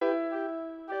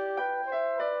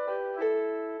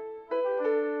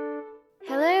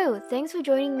Thanks for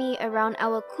joining me around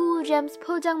our Cool Gems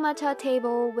Pojangmata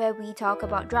table where we talk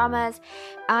about dramas.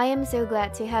 I am so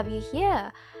glad to have you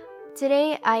here.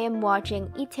 Today I am watching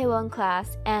Itaewon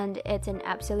Class and it's an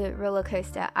absolute roller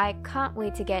coaster. I can't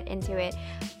wait to get into it.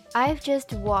 I've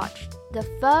just watched the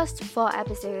first 4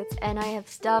 episodes and I have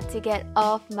stuff to get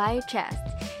off my chest.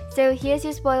 So here's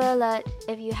your spoiler alert.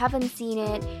 If you haven't seen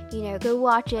it, go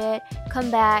watch it, come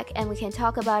back and we can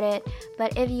talk about it.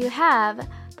 But if you have,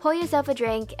 pour yourself a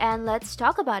drink and let's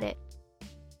talk about it.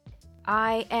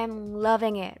 I am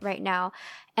loving it right now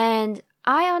and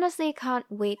I honestly can't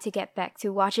wait to get back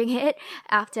to watching it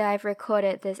after I've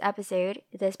recorded this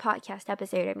podcast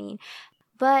episode, I mean.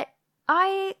 But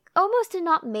I almost did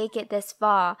not make it this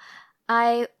far.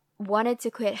 I wanted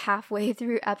to quit halfway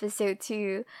through episode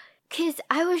 2 because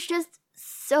I was just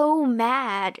so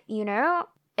mad,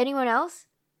 Anyone else?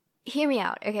 Hear me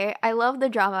out, okay? I love the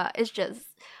drama,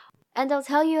 and I'll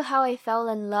tell you how I fell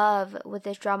in love with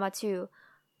this drama too.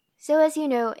 So as you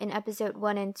know, in episode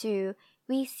 1 and 2,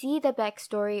 we see the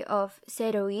backstory of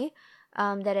Serowi,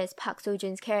 that is Park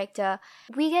Seo-joon's character.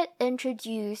 We get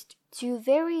introduced to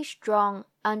very strong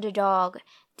underdog,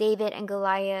 David and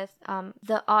Goliath,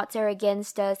 the odds are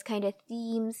against us kind of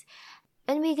themes.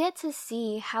 And we get to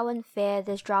see how unfair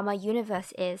this drama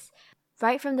universe is.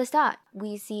 Right from the start,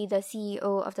 we see the CEO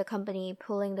of the company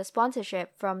pulling the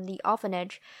sponsorship from the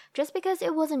orphanage just because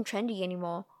it wasn't trendy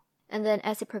anymore. And then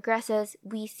as it progresses,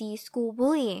 we see school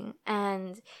bullying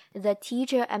and the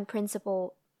teacher and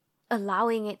principal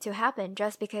allowing it to happen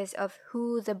just because of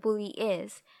who the bully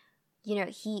is.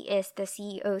 He is the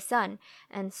CEO's son.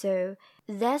 And so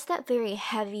there's that very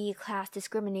heavy class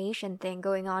discrimination thing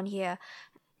going on here.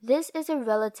 This is a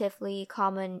relatively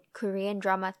common Korean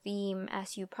drama theme,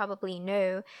 as you probably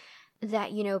know, that,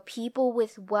 people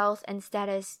with wealth and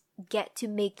status get to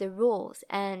make the rules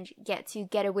and get to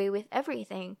get away with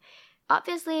everything.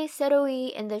 Obviously,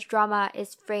 Serowi in this drama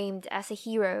is framed as a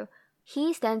hero.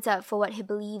 He stands up for what he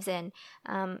believes in,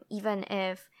 even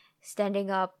if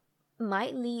standing up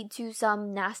might lead to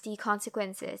some nasty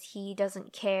consequences. He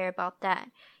doesn't care about that.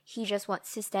 He just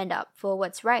wants to stand up for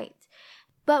what's right.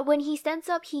 But when he stands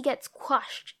up, he gets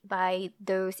quashed by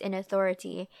those in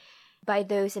authority, by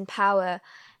those in power.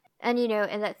 And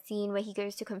in that scene where he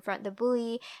goes to confront the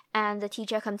bully and the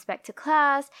teacher comes back to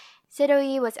class,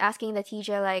 Serowi was asking the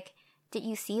teacher did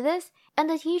you see this? And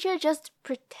the teacher just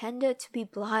pretended to be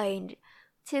blind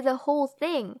to the whole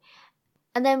thing.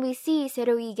 And then we see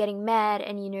Serowi getting mad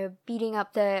and, beating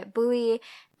up the bully,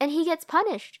 and he gets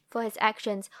punished for his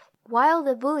actions while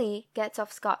the bully gets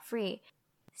off scot-free.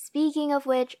 Speaking of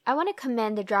which, I want to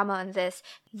commend the drama on this,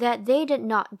 that they did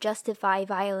not justify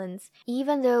violence.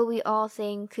 Even though we all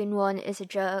think Kun-won is a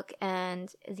jerk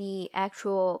and the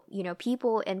actual,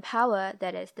 people in power,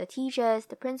 that is the teachers,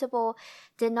 the principal,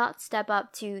 did not step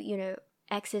up to,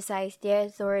 exercise their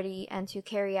authority and to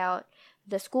carry out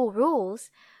the school rules,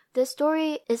 the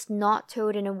story is not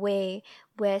told in a way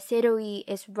where Serowi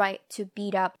is right to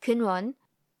beat up Kun-won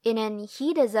in an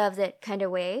he deserves it kind of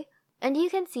way. And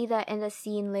you can see that in the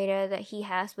scene later that he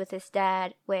has with his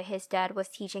dad, where his dad was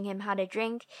teaching him how to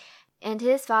drink, and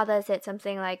his father said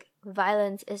something like,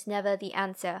 violence is never the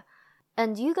answer.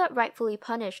 And you got rightfully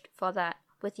punished for that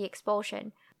with the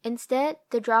expulsion. Instead,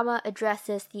 the drama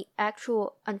addresses the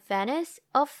actual unfairness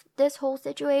of this whole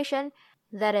situation.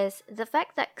 That is, the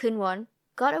fact that Kun-won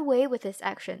got away with his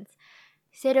actions.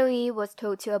 Serowi was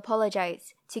told to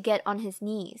apologize, to get on his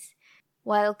knees,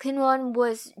 while Kun-won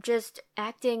was just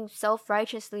acting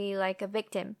self-righteously like a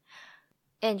victim.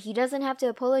 And he doesn't have to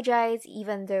apologize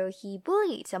even though he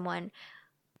bullied someone.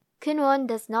 Kun-won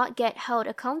does not get held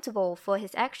accountable for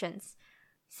his actions.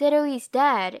 Serowi's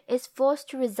dad is forced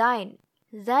to resign.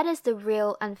 That is the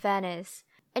real unfairness.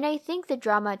 And I think the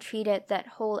drama treated that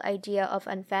whole idea of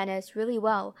unfairness really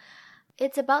well.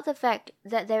 It's about the fact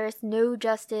that there is no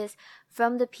justice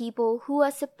from the people who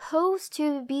are supposed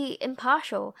to be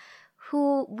impartial,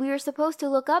 who we're supposed to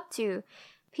look up to,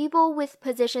 people with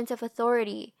positions of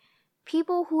authority,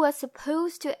 people who are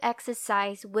supposed to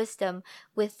exercise wisdom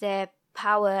with their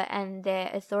power and their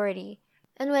authority.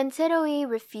 And when Serowi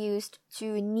refused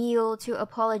to kneel to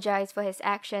apologize for his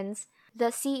actions,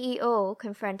 the CEO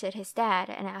confronted his dad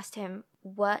and asked him,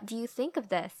 "What do you think of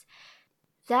this?"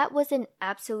 That was an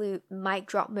absolute mic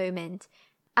drop moment.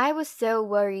 I was so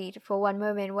worried for one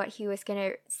moment what he was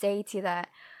gonna say to that,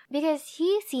 because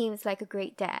he seems like a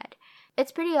great dad.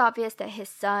 It's pretty obvious that his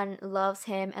son loves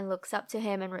him and looks up to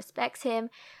him and respects him,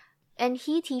 and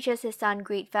he teaches his son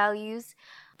great values.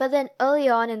 But then early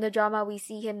on in the drama, we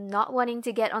see him not wanting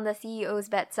to get on the CEO's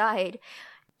bad side,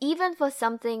 even for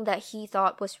something that he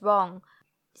thought was wrong.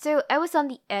 So I was on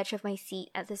the edge of my seat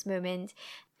at this moment.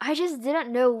 I just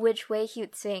didn't know which way he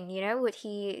would swing, Would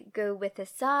he go with his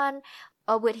son?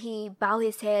 Or would he bow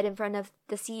his head in front of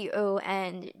the CEO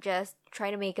and just try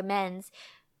to make amends?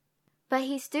 But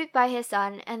he stood by his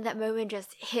son, and that moment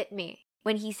just hit me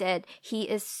when he said he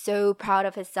is so proud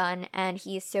of his son and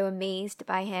he is so amazed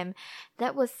by him.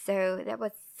 That was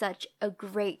such a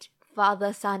great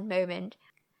father-son moment.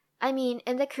 I mean,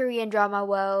 in the Korean drama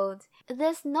world,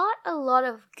 there's not a lot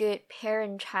of good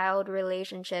parent-child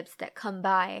relationships that come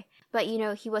by. But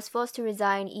he was forced to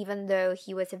resign even though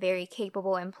he was a very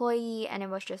capable employee, and it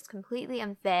was just completely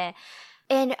unfair.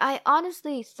 And I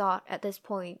honestly thought at this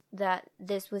point that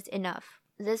this was enough.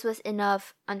 This was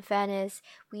enough unfairness.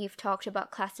 We've talked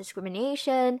about class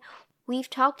discrimination. We've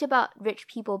talked about rich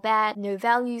people bad, no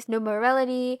values, no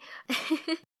morality.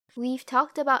 We've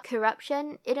talked about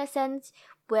corruption in a sense,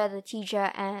 where the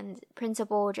teacher and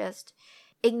principal just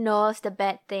ignores the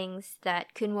bad things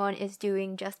that Kunwon is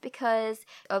doing just because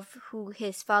of who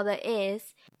his father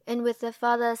is. And with the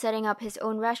father setting up his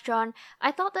own restaurant,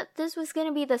 I thought that this was going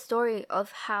to be the story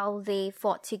of how they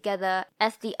fought together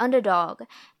as the underdog,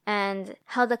 and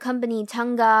how the company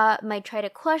Tanga might try to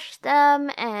crush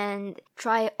them and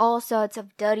try all sorts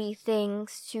of dirty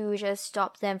things to just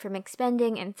stop them from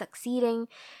expanding and succeeding.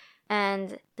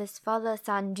 And this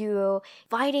father-son duo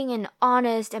fighting an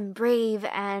honest and brave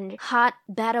and hot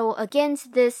battle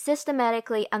against this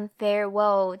systematically unfair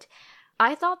world.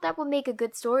 I thought that would make a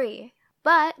good story.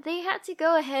 But they had to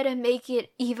go ahead and make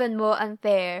it even more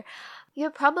unfair. You're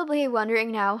probably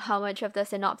wondering now how much of the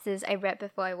synopsis I read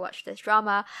before I watched this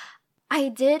drama. I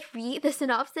did read the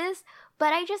synopsis,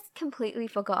 but I just completely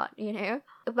forgot,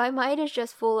 My mind is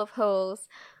just full of holes.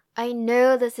 I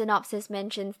know the synopsis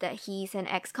mentions that he's an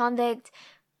ex-convict,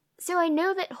 so I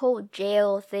know that whole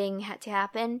jail thing had to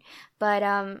happen, but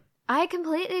I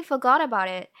completely forgot about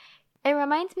it. It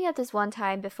reminds me of this one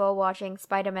time before watching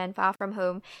Spider-Man Far From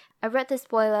Home. I read the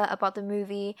spoiler about the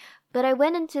movie, but I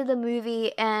went into the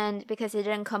movie and because it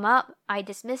didn't come up, I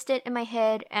dismissed it in my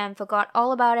head and forgot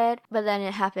all about it, but then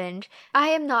it happened. I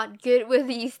am not good with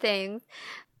these things.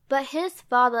 But his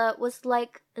father was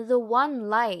like the one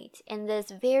light in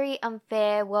this very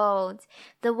unfair world,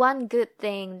 the one good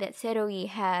thing that Seroe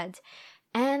had,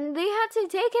 and they had to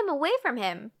take him away from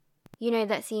him.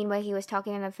 That scene where he was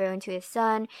talking on the phone to his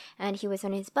son, and he was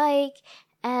on his bike,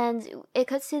 and it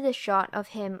cuts to the shot of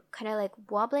him kind of like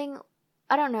wobbling.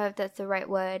 I don't know if that's the right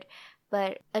word,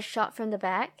 but a shot from the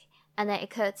back. And then it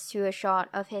cuts to a shot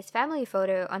of his family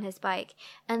photo on his bike.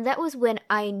 And that was when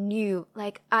I knew,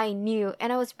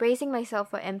 and I was bracing myself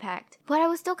for impact. But I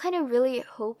was still kind of really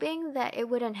hoping that it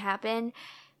wouldn't happen.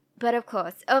 But of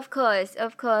course,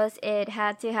 it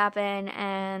had to happen,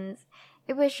 and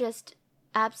it was just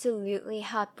absolutely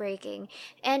heartbreaking.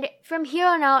 And from here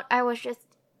on out, I was just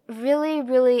really,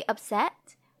 really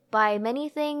upset by many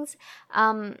things.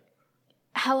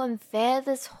 How unfair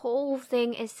this whole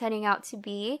thing is turning out to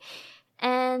be,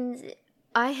 and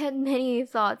I had many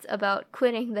thoughts about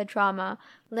quitting the drama.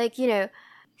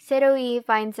 Seroe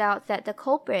finds out that the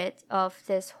culprit of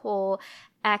this whole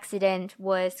accident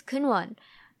was Kunwon,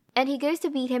 and he goes to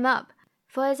beat him up.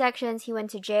 For his actions, he went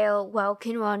to jail while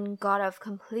Kunwon got off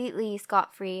completely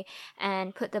scot-free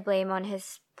and put the blame on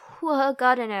his poor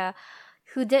gardener,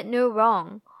 who did no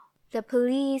wrong. The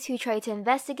police who tried to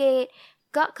investigate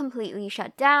got completely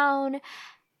shut down,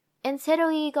 and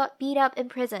Seroe got beat up in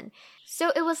prison.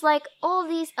 So it was like all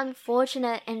these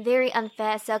unfortunate and very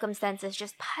unfair circumstances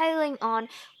just piling on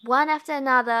one after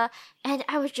another, and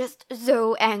I was just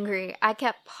so angry. I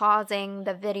kept pausing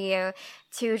the video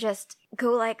to just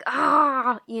go like,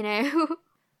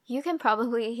 You can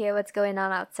probably hear what's going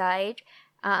on outside.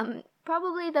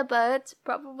 Probably the birds,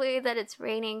 probably that it's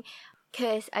raining,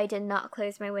 because I did not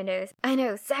close my windows. I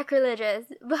know, sacrilegious,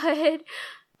 but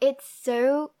it's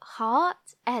so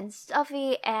hot and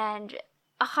stuffy, and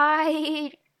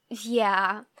I'm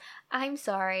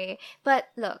sorry. But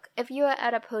look, if you are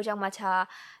at a Pojangmata,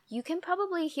 you can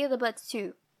probably hear the birds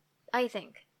too, I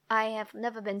think. I have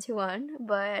never been to one,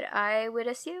 but I would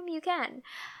assume you can.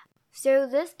 So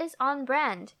this is on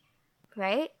brand,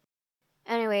 right?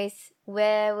 Anyways,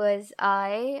 where was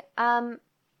I?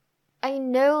 I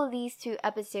know these 2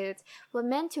 episodes were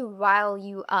meant to rile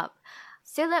you up,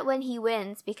 so that when he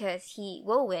wins, because he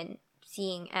will win,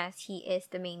 seeing as he is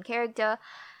the main character,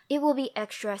 it will be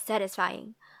extra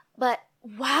satisfying. But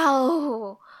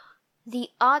wow! The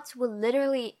odds were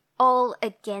literally all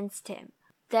against him.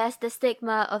 There's the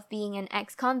stigma of being an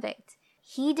ex-convict.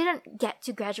 He didn't get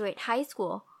to graduate high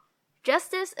school.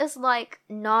 Justice is like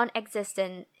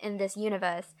non-existent in this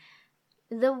universe.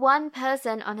 The one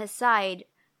person on his side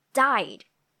died.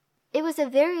 It was a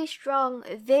very strong,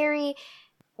 very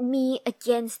me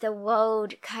against the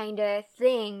world kind of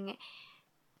thing.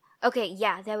 Okay,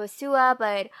 yeah, there was Sua,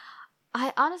 but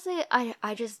I honestly, I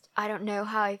don't know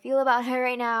how I feel about her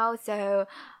right now, so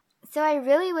I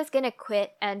really was gonna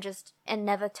quit and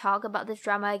never talk about this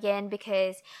drama again,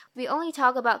 because we only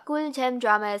talk about Guljem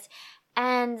dramas.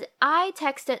 And I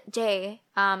texted Jay,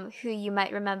 who you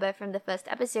might remember from the first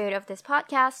episode of this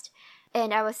podcast,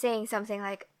 and I was saying something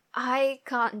like, I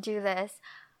can't do this.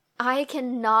 I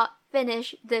cannot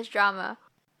finish this drama.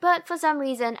 But for some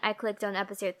reason, I clicked on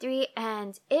episode 3,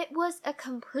 and it was a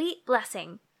complete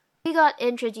blessing. We got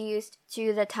introduced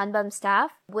to the Tanbum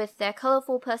staff with their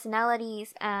colorful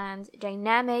personalities and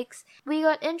dynamics. We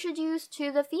got introduced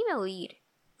to the female lead,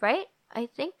 right? I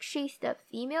think she's the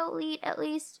female lead, at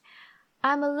least.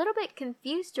 I'm a little bit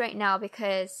confused right now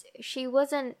because she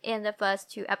wasn't in the first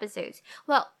 2 episodes.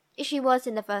 Well, she was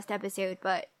in the first episode,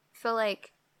 but for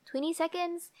like 20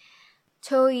 seconds.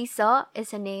 Choi Seo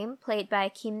is her name, played by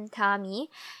Kim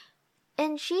Ta-mi.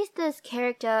 And she's this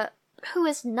character who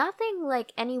is nothing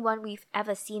like anyone we've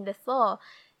ever seen before.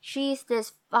 She's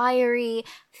this fiery,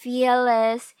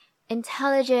 fearless,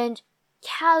 intelligent,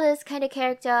 callous kind of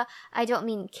character. I don't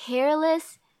mean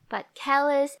careless, but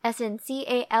callous, as in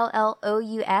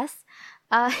C-A-L-L-O-U-S.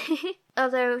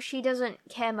 Although she doesn't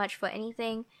care much for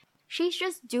anything, she's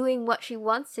just doing what she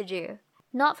wants to do.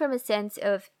 Not from a sense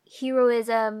of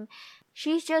heroism,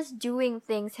 she's just doing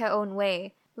things her own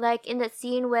way. Like in that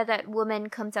scene where that woman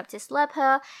comes up to slap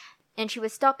her, and she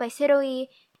was stopped by Seroe,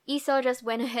 Iseo just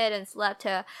went ahead and slapped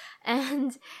her.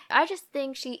 And I just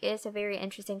think she is a very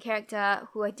interesting character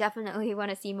who I definitely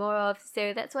want to see more of,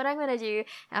 so that's what I'm going to do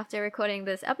after recording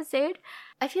this episode.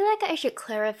 I feel like I should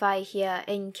clarify here,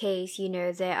 in case,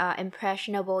 there are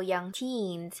impressionable young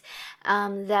teens,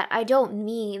 that I don't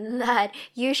mean that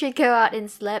you should go out and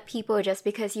slap people just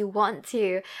because you want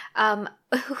to.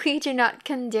 We do not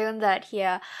condone that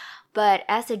here. But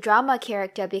as a drama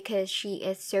character, because she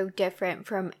is so different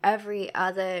from every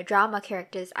other drama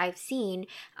characters I've seen,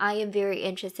 I am very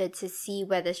interested to see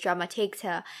where this drama takes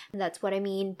her. And that's what I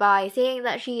mean by saying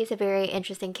that she is a very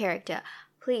interesting character.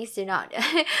 Please do not,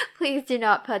 please do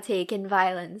not partake in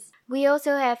violence. We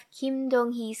also have Kim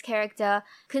Dong-hee's character,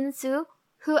 Kun-soo,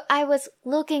 who I was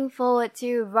looking forward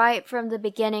to right from the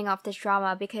beginning of this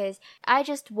drama, because I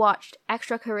just watched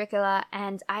Extracurricular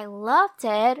and I loved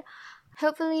it.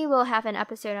 Hopefully we'll have an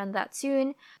episode on that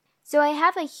soon. So I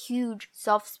have a huge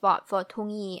soft spot for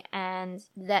Tong-hee, and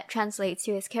that translates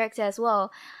to his character as well.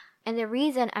 And the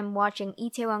reason I'm watching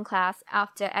Itaewon Class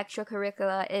after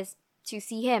Extracurricular is to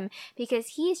see him, because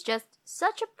he's just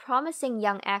such a promising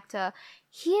young actor.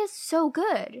 He is so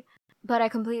good. But I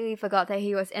completely forgot that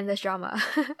he was in this drama.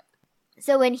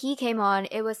 So when he came on,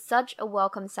 it was such a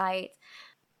welcome sight.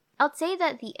 I'd say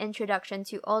that the introduction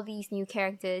to all these new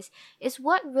characters is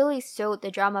what really sold the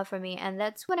drama for me, and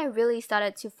that's when I really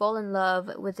started to fall in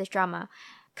love with this drama.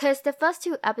 Because the first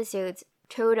 2 episodes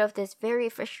told of this very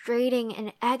frustrating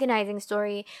and agonizing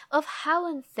story of how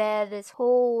unfair this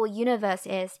whole universe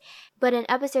is. But in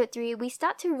episode 3, we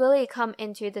start to really come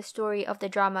into the story of the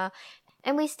drama,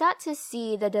 and we start to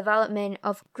see the development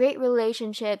of great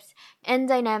relationships and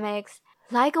dynamics,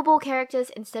 likable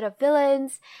characters instead of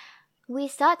villains. We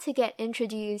start to get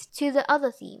introduced to the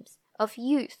other themes of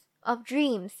youth, of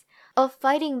dreams, of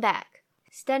fighting back,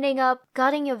 standing up,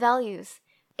 guarding your values.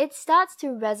 It starts to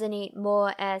resonate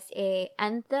more as a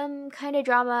anthem kind of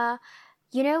drama.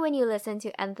 You know when you listen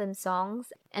to anthem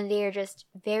songs and they are just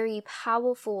very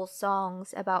powerful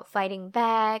songs about fighting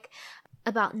back,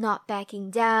 about not backing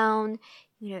down,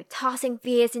 tossing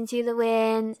fears into the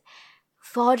wind,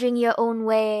 forging your own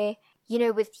way,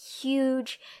 with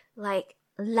huge,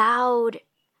 loud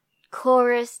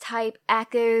chorus type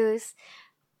echoes.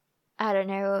 I don't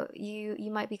know,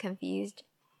 you might be confused.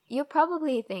 You're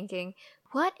probably thinking,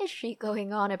 what is she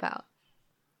going on about?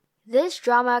 This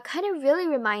drama kind of really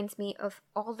reminds me of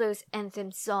all those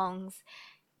anthem songs.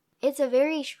 It's a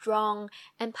very strong,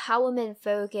 empowerment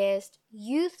focused,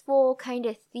 youthful kind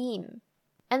of theme.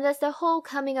 And there's the whole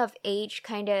coming of age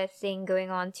kind of thing going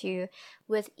on too,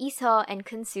 with Iseo and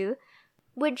Kun-soo,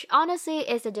 which honestly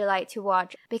is a delight to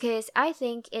watch, because I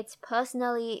think it's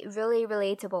personally really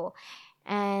relatable.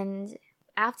 And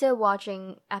after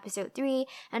watching episode 3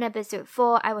 and episode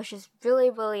 4, I was just really,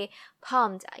 really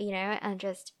pumped, and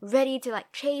just ready to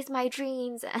chase my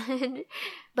dreams.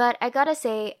 But I gotta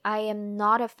say, I am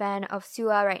not a fan of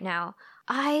Sua right now.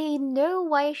 I know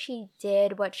why she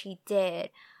did what she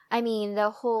did. I mean, the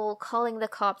whole calling the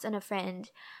cops on a friend.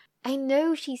 I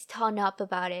know she's torn up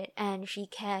about it and she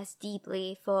cares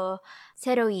deeply for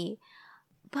Seroe,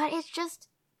 but it's just,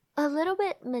 a little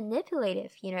bit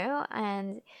manipulative,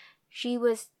 and she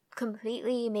was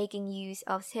completely making use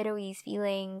of Seroi's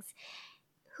feelings,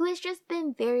 who has just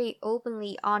been very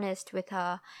openly honest with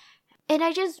her. And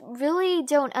I just really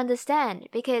don't understand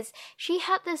because she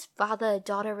had this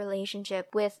father-daughter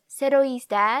relationship with Seroi's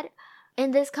dad,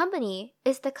 and this company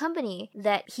is the company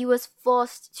that he was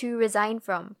forced to resign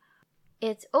from.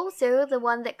 It's also the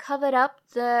one that covered up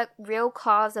the real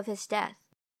cause of his death.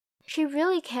 She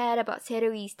really cared about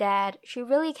Seroi's dad. She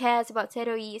really cares about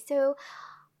Seroi, so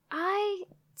I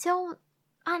don't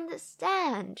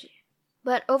understand.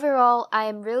 But overall, I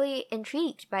am really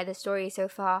intrigued by the story so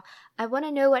far. I want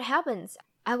to know what happens.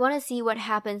 I want to see what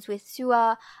happens with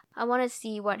Sua. I want to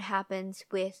see what happens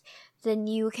with the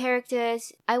new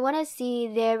characters. I want to see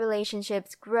their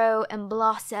relationships grow and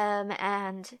blossom,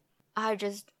 and I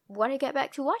just want to get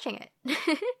back to watching it.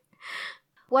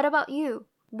 What about you?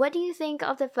 What do you think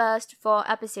of the first 4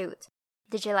 episodes?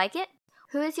 Did you like it?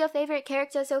 Who is your favorite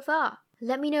character so far?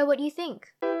 Let me know what you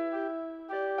think.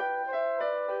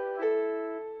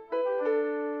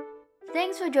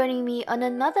 Thanks for joining me on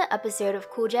another episode of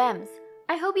Cool Gems.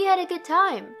 I hope you had a good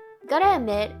time. Gotta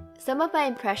admit, some of my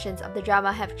impressions of the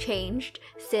drama have changed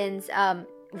since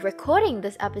recording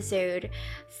this episode,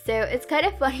 so it's kind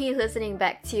of funny listening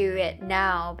back to it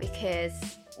now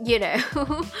because,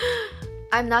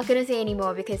 I'm not gonna say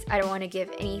anymore because I don't want to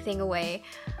give anything away.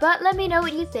 But let me know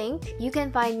what you think. You can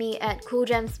find me at Cool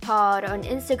Gems Pod on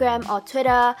Instagram or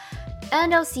Twitter.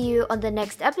 And I'll see you on the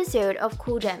next episode of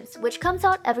Cool Gems, which comes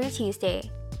out every Tuesday.